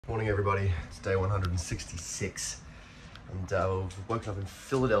Morning everybody, it's day 166 and we've woken up in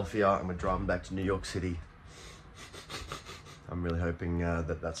Philadelphia and we're driving back to New York City. I'm really hoping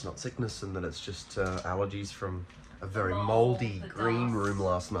that that's not sickness and that it's just allergies from a very moldy green room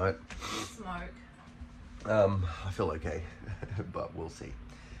last night. Smoke. I feel okay, but we'll see.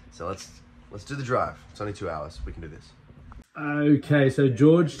 So let's do the drive. It's only 2 hours, we can do this. Okay, so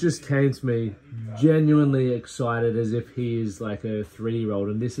George just came to me genuinely excited as if he is like a 3-year-old,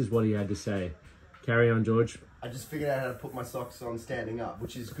 and this is what he had to say. Carry on, George. I just figured out how to put my socks on standing up,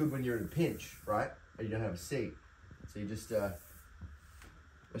 which is good when you're in a pinch, right? And you don't have a seat. So you just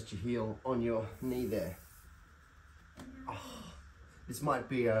rest your heel on your knee there. Oh, this might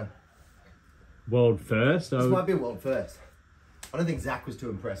be a... World first? This might be a world first. I don't think Zach was too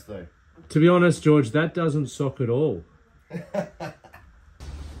impressed though. To be honest, George, that doesn't sock at all.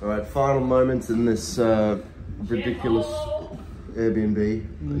 Alright, final moments in this ridiculous Airbnb.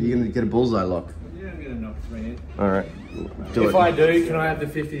 Are you going to get a bullseye lock? Yeah, I'm going to knock 3 in. Alright, do it. If I do, can I have the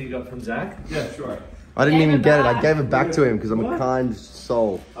 50 you got from Zach? Yeah, sure. I didn't even get it. I gave it back to him because I'm a kind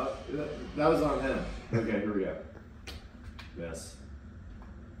soul. That was on him. Okay, here we go. Yes.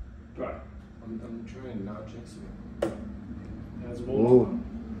 Right. I'm trying not jinx it. That's a Ooh.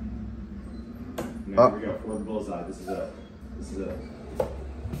 Now, here we go. For the bullseye. This is it. This is it.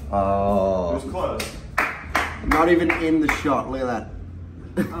 Oh. It was close. Not even in the shot. Look at that.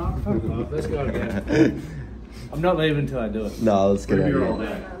 Oh, fuck off. Let's go again. I'm not leaving until I do it. No, let's get out Here all of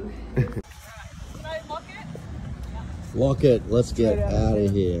day. Can I lock it? Lock it. Let's get out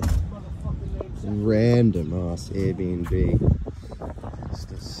of here. Random ass Airbnb.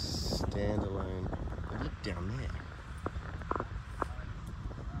 Just a standalone. Look down there.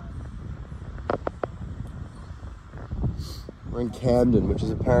 We're in Camden, which is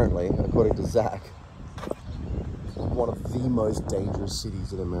apparently, according to Zach, one of the most dangerous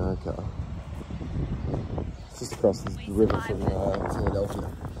cities in America. It's just across the river from Philadelphia.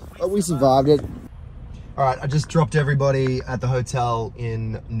 But we survived it. All right, I just dropped everybody at the hotel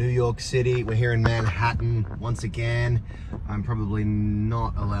in New York City. We're here in Manhattan once again. I'm probably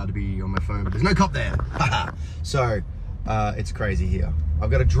not allowed to be on my phone, but there's no cop there. So it's crazy here.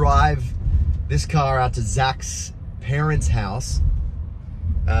 I've got to drive this car out to Zach's parents' house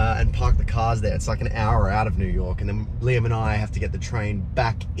and park the cars there. It's like an hour out of New York, and then Liam and I have to get the train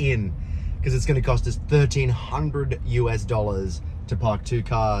back in because it's going to cost us $1,300 US to park 2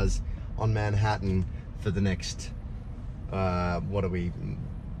 cars on Manhattan for the next, what are we,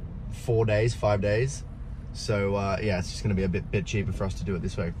 4 days, 5 days? So yeah, it's just gonna be a bit cheaper for us to do it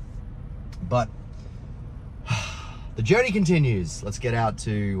this way. But the journey continues. Let's get out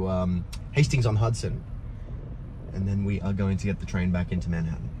to Hastings-on-Hudson. And then we are going to get the train back into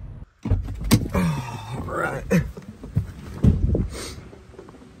Manhattan. All right.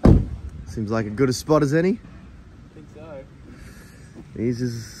 Seems like as good a spot as any. I think so. This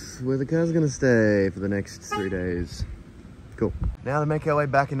is where the car's gonna stay for the next 3 days. Cool. Now to make our way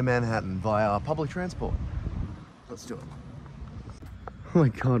back into Manhattan via public transport. Let's do it. Oh my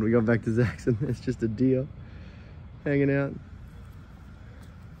God, we got back to Zach's and there's just a deer hanging out.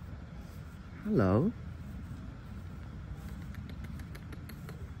 Hello.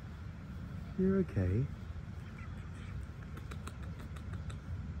 You're okay.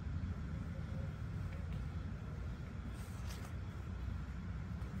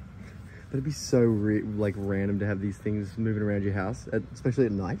 That'd be so like random to have these things moving around your house, especially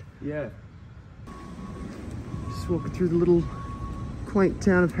at night. Yeah. Just walking through the little quaint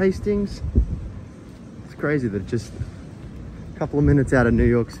town of Hastings. It's crazy that just a couple of minutes out of New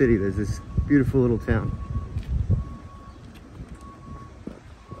York City, there's this beautiful little town.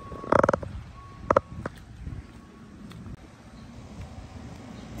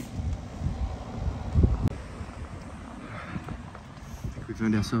 We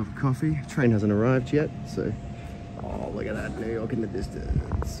found ourselves a coffee. Train hasn't arrived yet, so... Oh, look at that, New York in the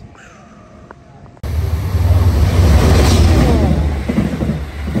distance.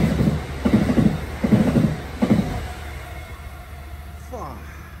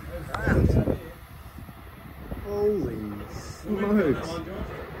 Holy smokes.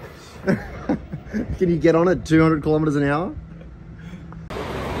 Can you get on at 200 kilometers an hour?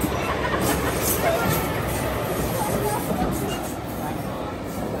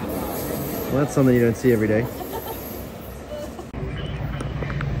 Well, that's something you don't see every day.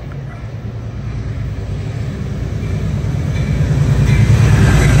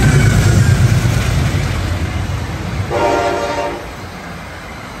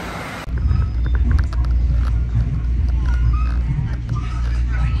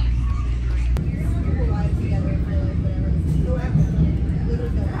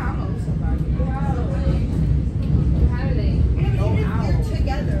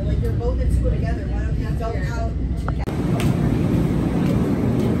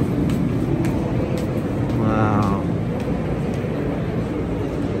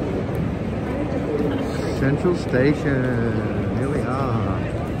 Central Station. Here we are.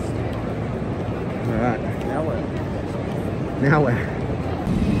 Alright. Now where?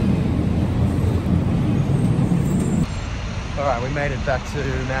 Alright, we made it back to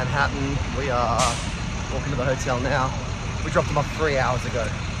Manhattan. We are walking to the hotel now. We dropped them off 3 hours ago.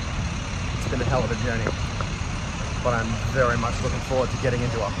 It's been a hell of a journey. But I'm very much looking forward to getting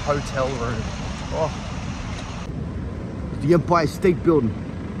into a hotel room. Oh. The Empire State Building.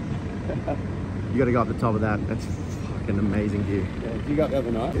 You gotta go up the top of that. That's fucking amazing view. Yeah, you got the other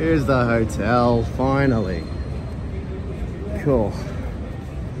night. Here's the hotel, finally. Cool.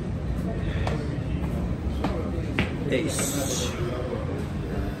 Ace.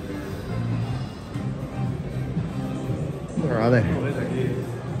 Where are they?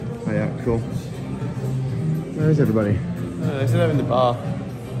 Oh yeah, cool. Where is everybody? They sit over in the bar.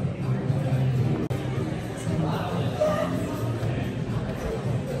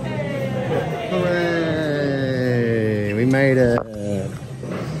 Hooray! We made it.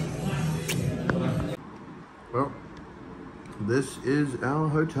 Well, this is our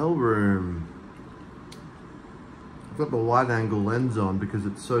hotel room. I've got the wide angle lens on because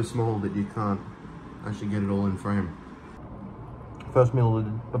it's so small that you can't actually get it all in frame. First meal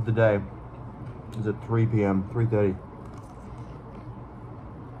of the day is at 3 p.m., 3:30.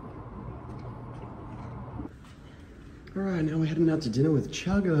 All right, now we're heading out to dinner with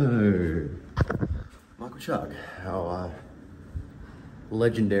Chuggo. Michael Chugg, our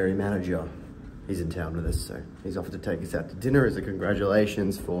legendary manager. He's in town with us, so he's offered to take us out to dinner as a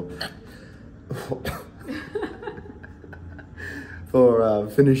congratulations for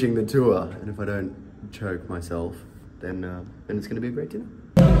finishing the tour. And if I don't choke myself, then it's going to be a great dinner.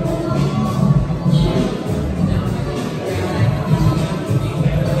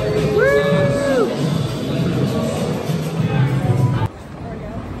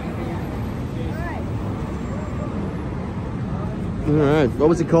 All right, what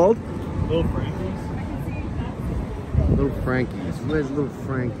was it called? Little Frankie's. Little Frankie's. Where's Little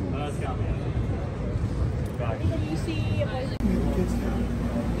Frankie's?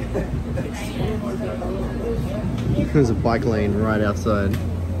 There's a bike lane right outside.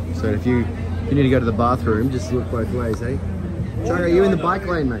 So if you need to go to the bathroom, just look both ways, eh? Chuggo, are you in the bike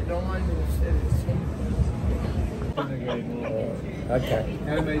lane, mate? Okay.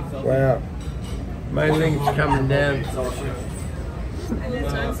 Wow. My link's coming down.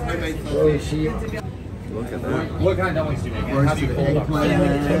 Oh shit. Look at that. What kind of dumplings do you make? Roasted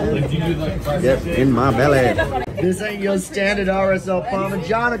eggplant. Yep, in my belly. This ain't your standard RSL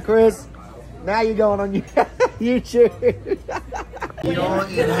Parmigiana, Chris. Now you're going on YouTube. You're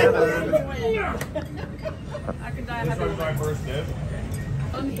in heaven. I could die happy.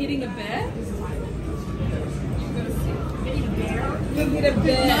 I'm hitting a bear. You hit a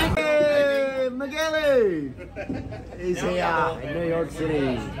bear. Hey, Migueli! He's here in New York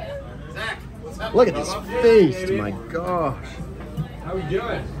City. Look at this feast, my gosh. How we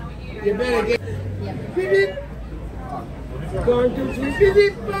doing? You better get. Going to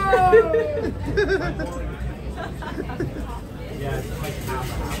visit. Yeah,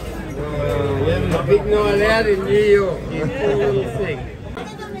 big no allowed in New York. What do you think?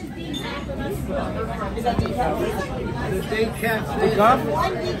 Is that decaf? The decaf. Decaf?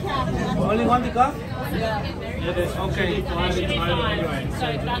 One decaf. Only one decaf? Yeah. Okay. So that's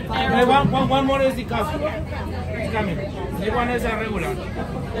Hey, one more is decaf. It's coming. The one is a regular.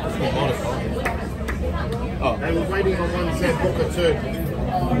 Oh, they were waiting on one set Booker too.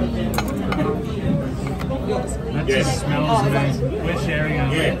 That just smells amazing. We're sharing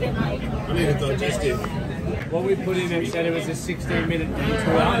our I need to digest it. What we put in it said it was a 16-minute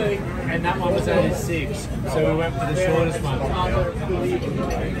tour, and that one was only 6, so we went for the shortest one.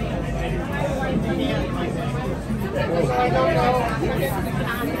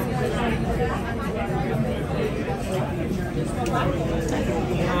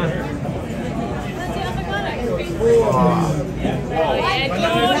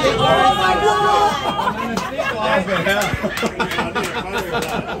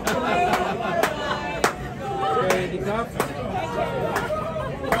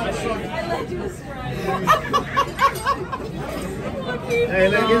 Hey,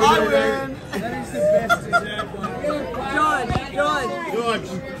 look at this. That is the best dessert. George.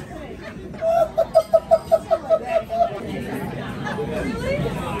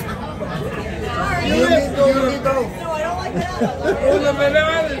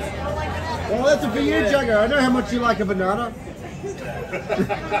 Well, that's it for you, Chuggo. I know how much you like a banana.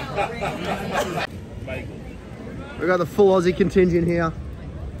 We've got the full Aussie contingent here.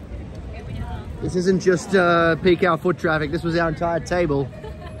 This isn't just peak hour foot traffic. This was our entire table.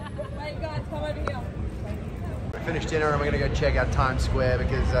 Hey guys, come over here. We finished dinner and we're gonna go check out Times Square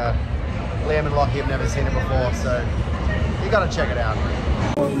because Liam and Lockie have never seen it before, so you gotta check it out.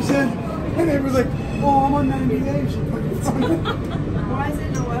 1%, and it was like, oh, I'm on 98. Why is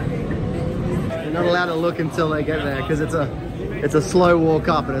it not working? You're not allowed to look until they get there because it's a slow walk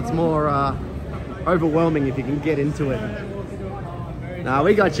up and it's more overwhelming if you can get into it. Nah,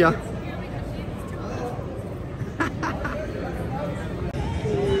 we got you.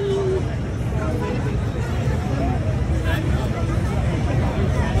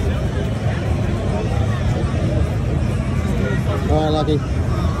 All right, Lucky.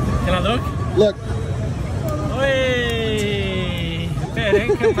 Can I look? Look. Oi!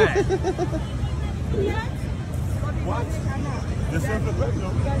 Better come back.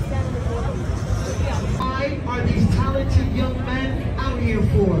 Why are these talented young men out here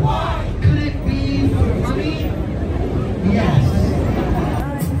for? Could it be for money? Yes.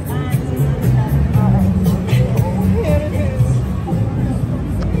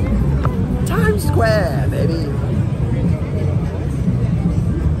 Times Square, baby.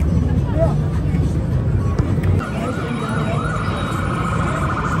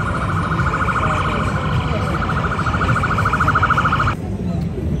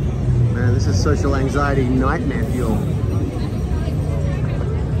 This is social anxiety nightmare fuel.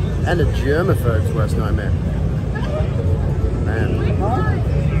 And a germaphobe's worst nightmare. Man.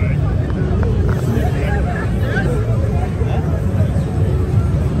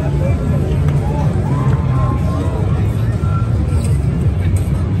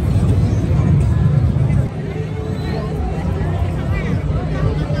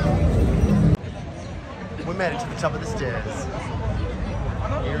 We made it to the top of the stairs.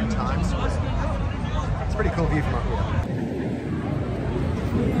 Here in Times Square. It's a pretty cool view from up here.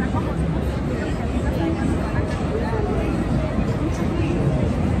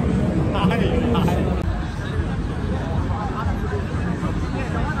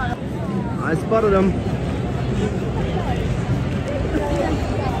 I spotted him.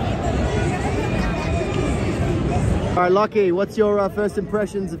 All right, Lockie, what's your first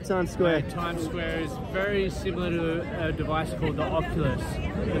impressions of Times Square? Times Square is very similar to a device called the Oculus,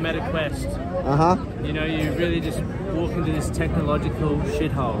 the Meta Quest. Uh-huh. You know, you really just walk into this technological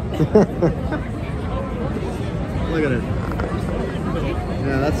shithole. Look at it.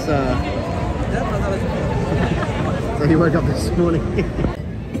 Yeah, that's so he woke up this morning.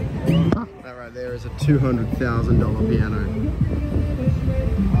 That right there is a $200,000 piano.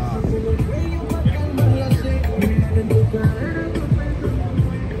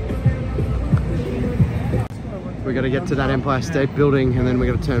 We gotta get to that Empire State Building and then we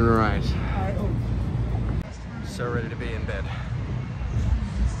gotta turn right. So ready to be in bed.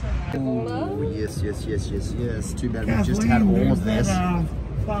 Ooh, yes, yes, yes, yes, yes. Too bad we just had all of this. Too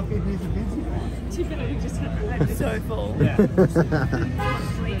bad we just had so full.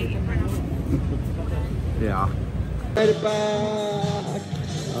 Yeah. Made it back.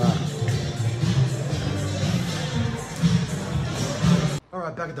 All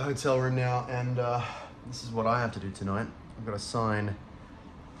right, back at the hotel room now, and this is what I have to do tonight. I've got to sign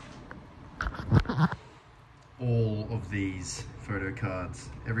all of these photo cards.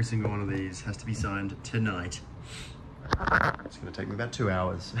 Every single one of these has to be signed tonight. It's going to take me about 2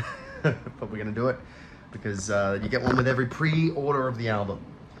 hours, but we're going to do it because you get one with every pre-order of the album.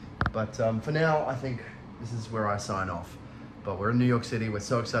 But for now, I think this is where I sign off. But we're in New York City. We're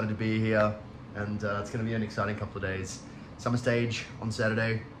so excited to be here, and it's going to be an exciting couple of days. Summer Stage on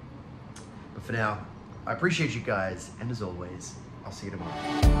Saturday. But for now, I appreciate you guys, and as always, I'll see you tomorrow.